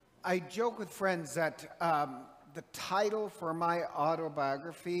I joke with friends that the title for my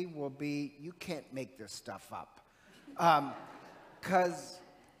autobiography will be "You Can't Make This Stuff Up." Because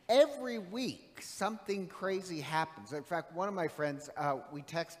every week something crazy happens. In fact, one of my friends, we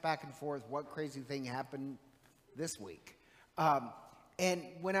text back and forth what crazy thing happened this week. And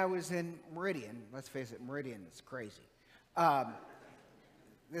when I was in Meridian, let's face it, Meridian is crazy.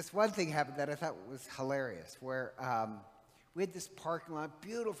 This one thing happened that I thought was hilarious, where we had this parking lot,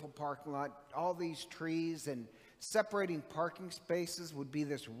 beautiful parking lot, all these trees, and separating parking spaces would be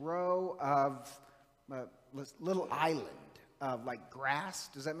this row of little island of like grass.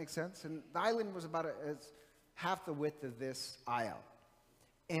 Does that make sense? And the island was about half the width of this aisle.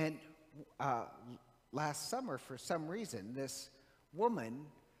 And last summer, for some reason, this woman,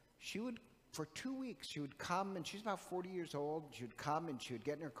 for 2 weeks, she would come, and she's about 40 years old. She would come, and she would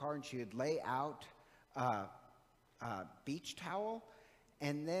get in her car, and she would lay out beach towel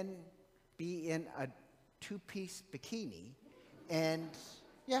and then be in a two-piece bikini and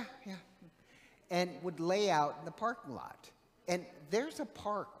and would lay out in the parking lot. And there's a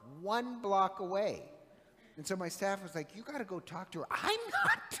park 1 block away. And so my staff was like, "You got to go talk to her." I'm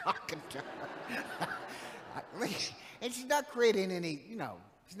not talking to her. And she's not creating any,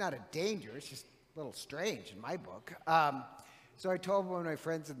 she's not a danger. It's just a little strange in my book. So I told one of my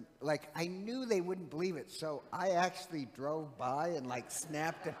friends, and I knew they wouldn't believe it, so I actually drove by and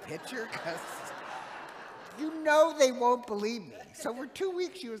snapped a picture, because they won't believe me. So for 2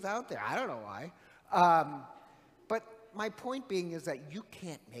 weeks she was out there. I don't know why. But my point being is that you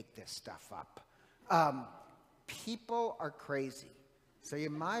can't make this stuff up. People are crazy, so you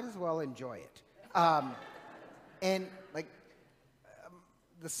might as well enjoy it. And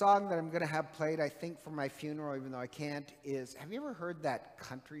the song that I'm going to have played, I think, for my funeral, even though I can't, is, have you ever heard that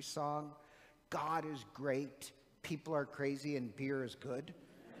country song, "God is great, people are crazy, and beer is good"?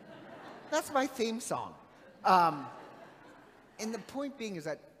 That's my theme song. And the point being is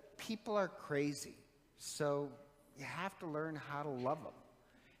that people are crazy, so you have to learn how to love them.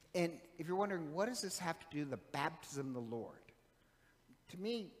 And if you're wondering, what does this have to do with the baptism of the Lord? To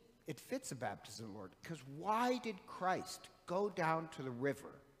me, it fits the baptism of the Lord, because why did Christ go down to the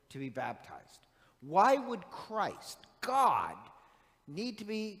river to be baptized? Why would Christ, God, need to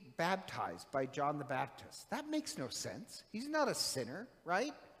be baptized by John the Baptist? That makes no sense. He's not a sinner,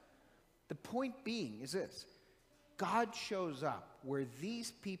 right? The point being is this: God shows up where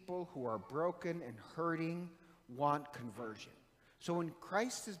these people who are broken and hurting want conversion. So when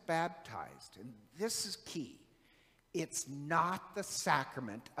Christ is baptized, and this is key, it's not the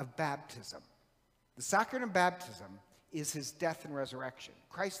sacrament of baptism. The sacrament of baptism is his death and resurrection.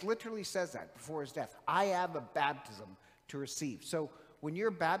 Christ literally says that before his death. I have a baptism to receive. So when you're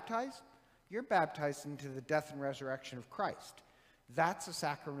baptized into the death and resurrection of Christ. That's the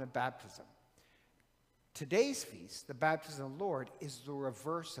sacrament of baptism. Today's feast, the baptism of the Lord, is the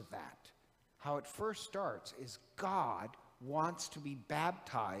reverse of that. How it first starts is God wants to be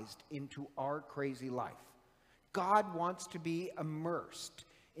baptized into our crazy life. God wants to be immersed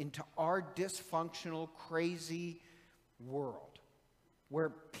into our dysfunctional, crazy world, where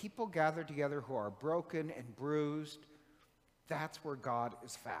people gather together who are broken and bruised. That's where God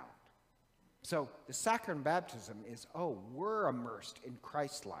is found. So the sacrament of baptism is, we're immersed in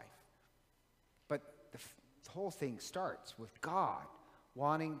Christ's life. But the whole thing starts with God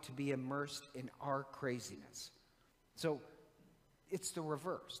wanting to be immersed in our craziness. So it's the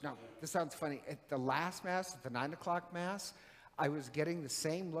reverse. Now, this sounds funny. At the last Mass, at the 9 o'clock Mass, I was getting the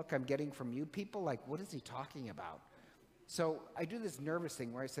same look I'm getting from you people, like, what is he talking about? So I do this nervous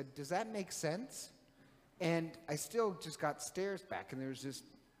thing where I said, does that make sense? And I still just got stares back, and there was this,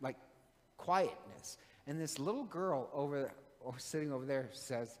 quietness. And this little girl sitting over there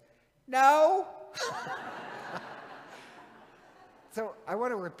says, no. So I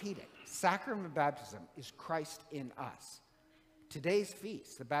want to repeat it. Sacrament of baptism is Christ in us. Today's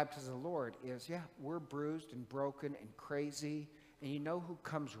feast, the baptism of the Lord, is, we're bruised and broken and crazy. And you know who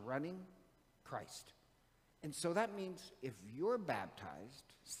comes running? Christ. And so that means if you're baptized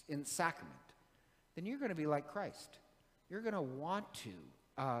in sacrament, then you're going to be like Christ. You're going to want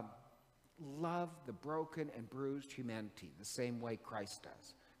to love the broken and bruised humanity the same way Christ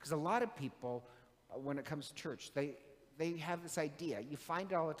does. Because a lot of people, when it comes to church, they have this idea. You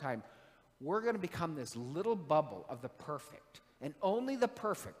find it all the time. We're going to become this little bubble of the perfect. And only the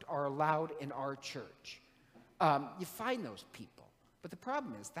perfect are allowed in our church. You find those people. But the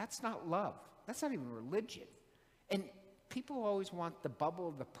problem is, that's not love. That's not even religion. And people who always want the bubble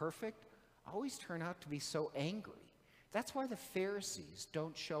of the perfect always turn out to be so angry. That's why the Pharisees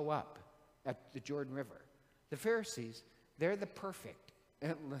don't show up at the Jordan River. The Pharisees, they're the perfect.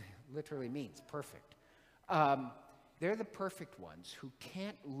 It literally means perfect. They're the perfect ones who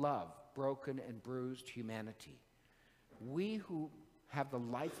can't love broken and bruised humanity. We who have the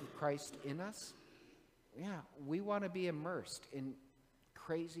life of Christ in us, we want to be immersed in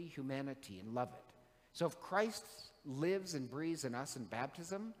crazy humanity and love it. So if Christ lives and breathes in us in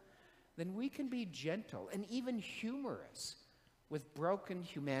baptism, then we can be gentle and even humorous with broken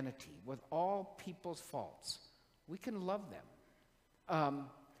humanity, with all people's faults. We can love them.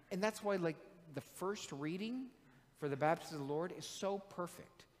 And that's why, like, the first reading for the baptism of the Lord is so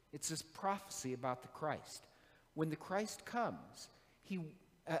perfect. It's this prophecy about the Christ. When the Christ comes,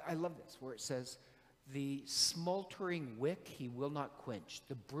 I love this, where it says, the smoldering wick he will not quench,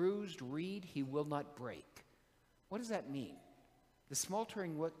 the bruised reed he will not break. What does that mean? The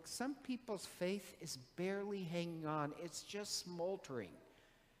smoldering wick, some people's faith is barely hanging on. It's just smoldering.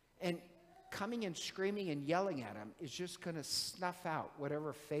 And coming and screaming and yelling at him is just going to snuff out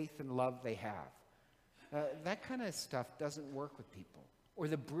whatever faith and love they have. That kind of stuff doesn't work with people. Or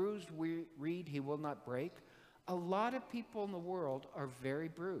the bruised reed he will not break. A lot of people in the world are very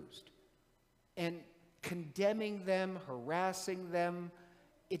bruised. And condemning them, harassing them,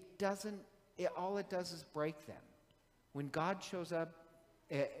 all it does is break them. When God shows up,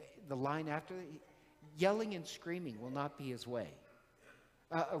 the line after, yelling and screaming will not be his way.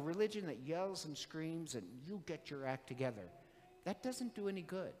 A religion that yells and screams and you get your act together, that doesn't do any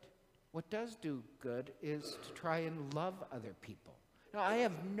good. What does do good is to try and love other people. Now, I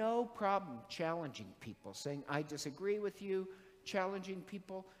have no problem challenging people, saying, I disagree with you, challenging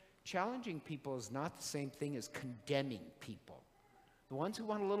people. Challenging people is not the same thing as condemning people. The ones who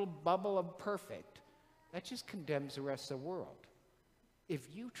want a little bubble of perfect, that just condemns the rest of the world. If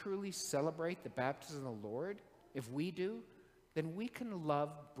you truly celebrate the baptism of the Lord, if we do, then we can love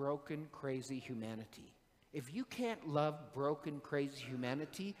broken, crazy humanity. If you can't love broken, crazy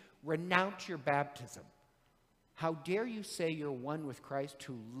humanity, renounce your baptism. How dare you say you're one with Christ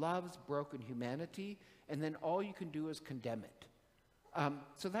who loves broken humanity, and then all you can do is condemn it.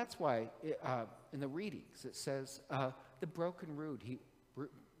 So that's why in the readings it says, the broken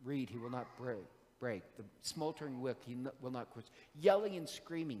reed he will not break. The smoldering wick he will not quench. Yelling and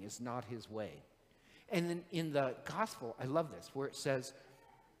screaming is not his way. And then in the gospel, I love this, where it says,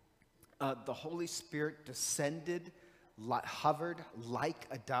 the Holy Spirit descended, hovered like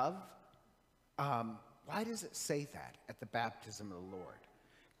a dove. Why does it say that at the baptism of the Lord?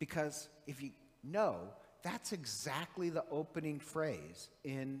 Because if you know, that's exactly the opening phrase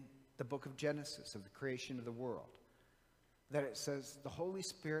in the book of Genesis, of the creation of the world. That it says, the Holy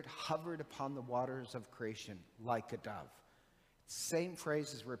Spirit hovered upon the waters of creation like a dove. Same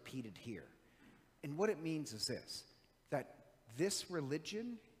phrase is repeated here. And what it means is this, that this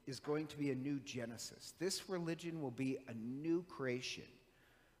religion is going to be a new Genesis. This religion will be a new creation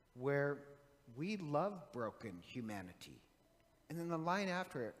where we love broken humanity. And then the line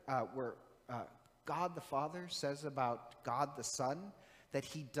after it, where God the Father says about God the Son that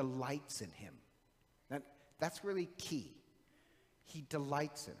he delights in him. That's really key. He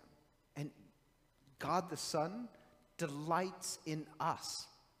delights in him. And God the Son delights in us,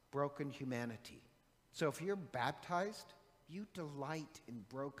 broken humanity. So if you're baptized, you delight in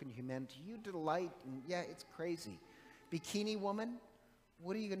broken humanity. You delight in, it's crazy. Bikini woman,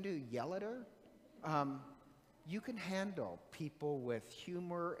 what are you going to do? Yell at her? You can handle people with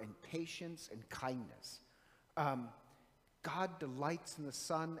humor and patience and kindness. God delights in the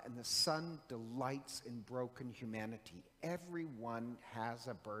Son, and the Son delights in broken humanity. Everyone has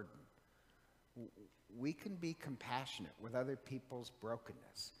a burden. We can be compassionate with other people's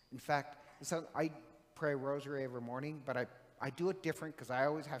brokenness. In fact, I pray a rosary every morning, but I do it different because I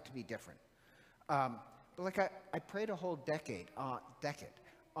always have to be different. But like I prayed a whole decade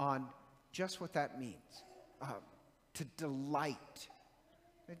on just what that means. To delight.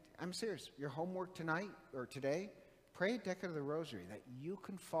 I'm serious. Your homework tonight or today, pray a decade of the rosary that you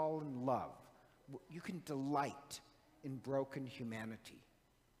can fall in love. You can delight in broken humanity.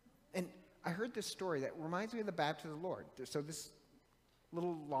 And I heard this story that reminds me of the baptism of the Lord. So this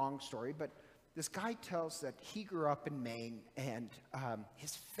little long story, but this guy tells that he grew up in Maine, and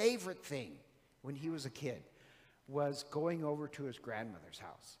his favorite thing when he was a kid was going over to his grandmother's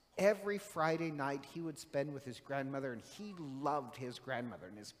house. Every Friday night he would spend with his grandmother, and he loved his grandmother,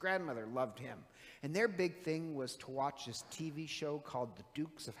 and his grandmother loved him. And their big thing was to watch this TV show called The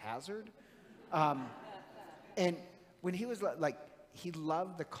Dukes of Hazzard. And when he was he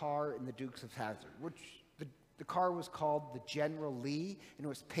loved the car in The Dukes of Hazzard, which the car was called the General Lee, and it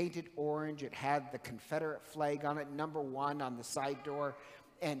was painted orange. It had the Confederate flag on it, #1 on the side door.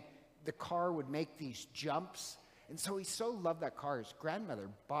 And the car would make these jumps, And so he so loved that car, his grandmother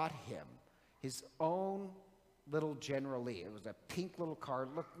bought him his own little General Lee. It was a pink little car,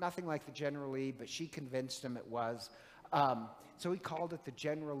 looked nothing like the General Lee, but she convinced him it was. So he called it the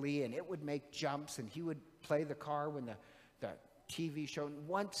General Lee, and it would make jumps, and he would play the car when the TV show. And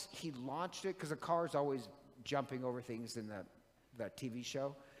once he launched it, because the car is always jumping over things in the TV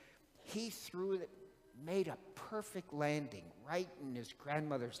show, he threw it, made a perfect landing right in his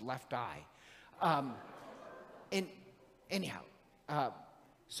grandmother's left eye. And anyhow,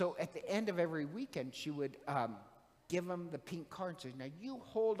 so at the end of every weekend, she would give him the pink car and say, now you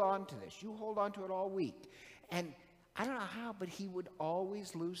hold on to this. You hold on to it all week. And I don't know how, but he would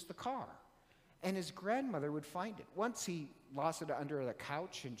always lose the car. And his grandmother would find it. Once he lost it under the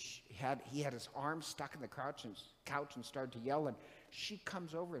couch, and he had his arm stuck in the couch and started to yell. And she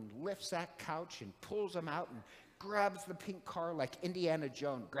comes over and lifts that couch and pulls him out and grabs the pink car like Indiana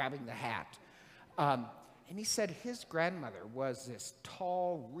Jones grabbing the hat. And he said his grandmother was this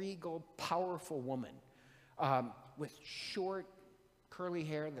tall, regal, powerful woman with short, curly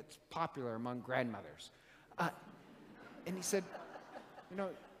hair that's popular among grandmothers. And he said, you know,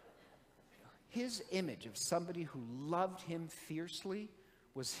 his image of somebody who loved him fiercely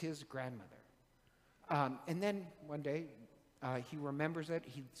was his grandmother. And then one day, he remembers it.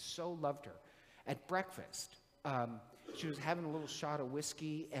 He so loved her. At breakfast, she was having a little shot of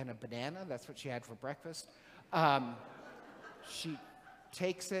whiskey and a banana. That's what she had for breakfast. She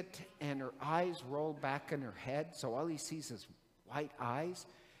takes it, and her eyes roll back in her head, so all he sees is white eyes,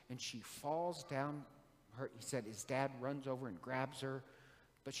 and she falls down. He said his dad runs over and grabs her,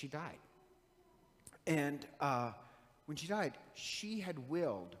 but she died. And when she died, she had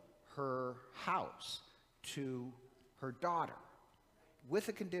willed her house to her daughter with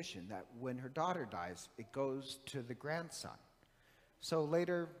a condition that when her daughter dies, it goes to the grandson. So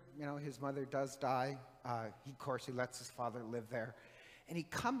later, you know, his mother does die. Of course, he lets his father live there. And he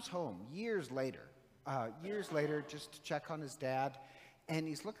comes home years later, just to check on his dad. And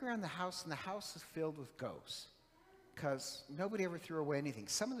he's looking around the house, and the house is filled with ghosts because nobody ever threw away anything.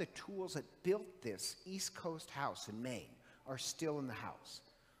 Some of the tools that built this East Coast house in Maine are still in the house.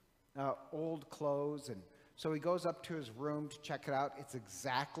 Old clothes. And so he goes up to his room to check it out. It's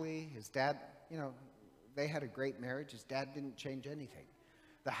exactly his dad, you know, they had a great marriage. His dad didn't change anything.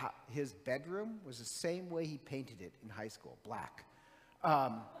 His bedroom was the same way he painted it in high school, black.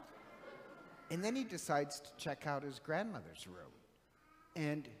 And then he decides to check out his grandmother's room.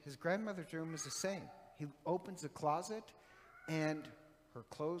 And his grandmother's room is the same. He opens the closet, and her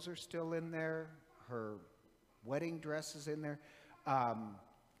clothes are still in there. Her wedding dress is in there.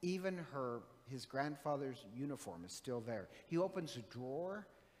 Even his grandfather's uniform is still there. He opens a drawer,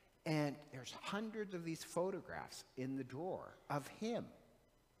 and there's hundreds of these photographs in the drawer of him.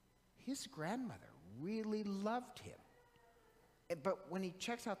 His grandmother really loved him. But when he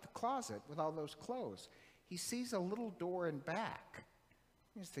checks out the closet with all those clothes, he sees a little door in back.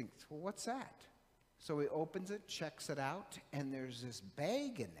 He just thinks, well, what's that? So he opens it, checks it out, and there's this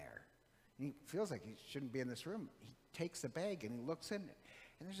bag in there. And he feels like he shouldn't be in this room. He takes the bag and he looks in it.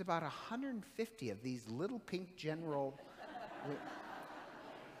 And there's about 150 of these little pink General.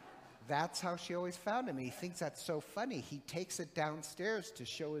 That's how she always found him. And he thinks that's so funny. He takes it downstairs to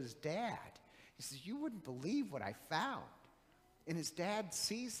show his dad. He says, you wouldn't believe what I found. And his dad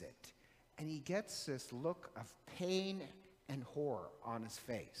sees it, and he gets this look of pain and horror on his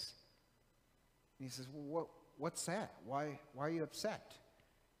face. And he says, well, what's that? Why are you upset?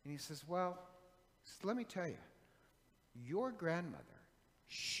 And he says, well, let me tell you, your grandmother,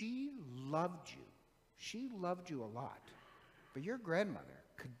 she loved you. She loved you a lot. But your grandmother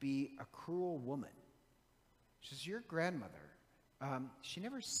could be a cruel woman. She says, your grandmother, she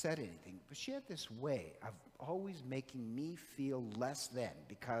never said anything, but she had this way of always making me feel less than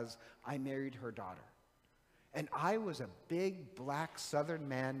because I married her daughter. And I was a big black Southern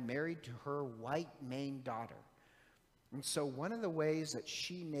man married to her white Maine daughter. And so one of the ways that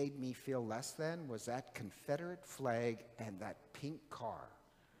she made me feel less than was that Confederate flag and that pink car.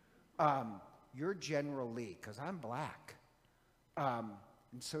 You're General Lee, because I'm black. And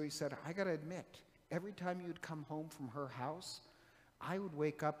so he said, I got to admit, every time you'd come home from her house, I would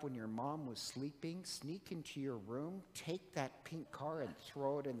wake up when your mom was sleeping, sneak into your room, take that pink car and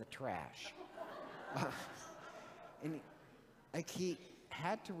throw it in the trash. And he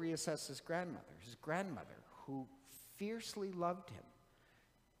had to reassess his grandmother, who fiercely loved him,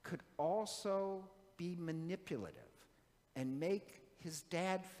 could also be manipulative and make his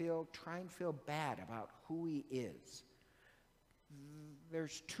dad try and feel bad about who he is.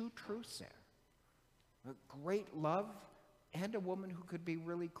 There's two truths there. A great love and a woman who could be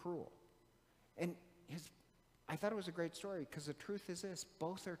really cruel. And I thought it was a great story because the truth is this,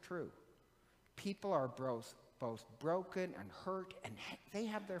 both are true. People are both broken and hurt, and they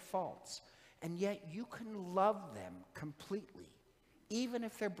have their faults. And yet you can love them completely, even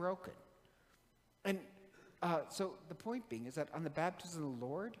if they're broken. And so the point being is that on the baptism of the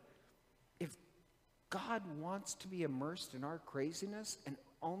Lord, if God wants to be immersed in our craziness and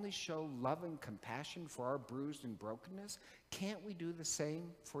only show love and compassion for our bruised and brokenness, can't we do the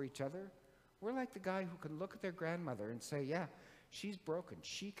same for each other? We're like the guy who can look at their grandmother and say, yeah, she's broken.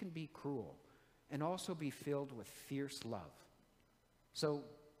 She can be cruel and also be filled with fierce love. So,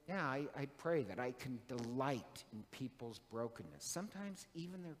 yeah, I pray that I can delight in people's brokenness. Sometimes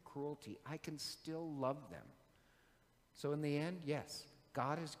even their cruelty, I can still love them. So in the end, yes,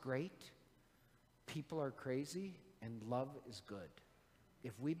 God is great, people are crazy, and love is good.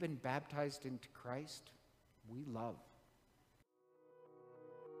 If we've been baptized into Christ, we love.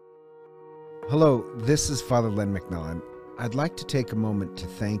 Hello, this is Father Len McMillan. I'd like to take a moment to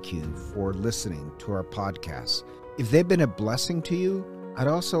thank you for listening to our podcast. If they've been a blessing to you, I'd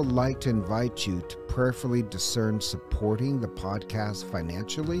also like to invite you to prayerfully discern supporting the podcast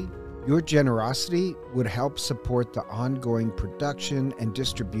financially. Your generosity would help support the ongoing production and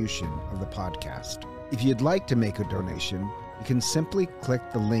distribution of the podcast. If you'd like to make a donation, you can simply click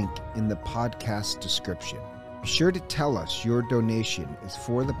the link in the podcast description. Be sure to tell us your donation is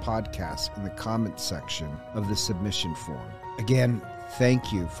for the podcast in the comments section of the submission form. Again,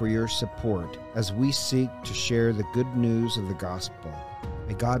 thank you for your support as we seek to share the good news of the gospel.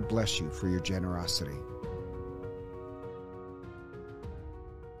 May God bless you for your generosity.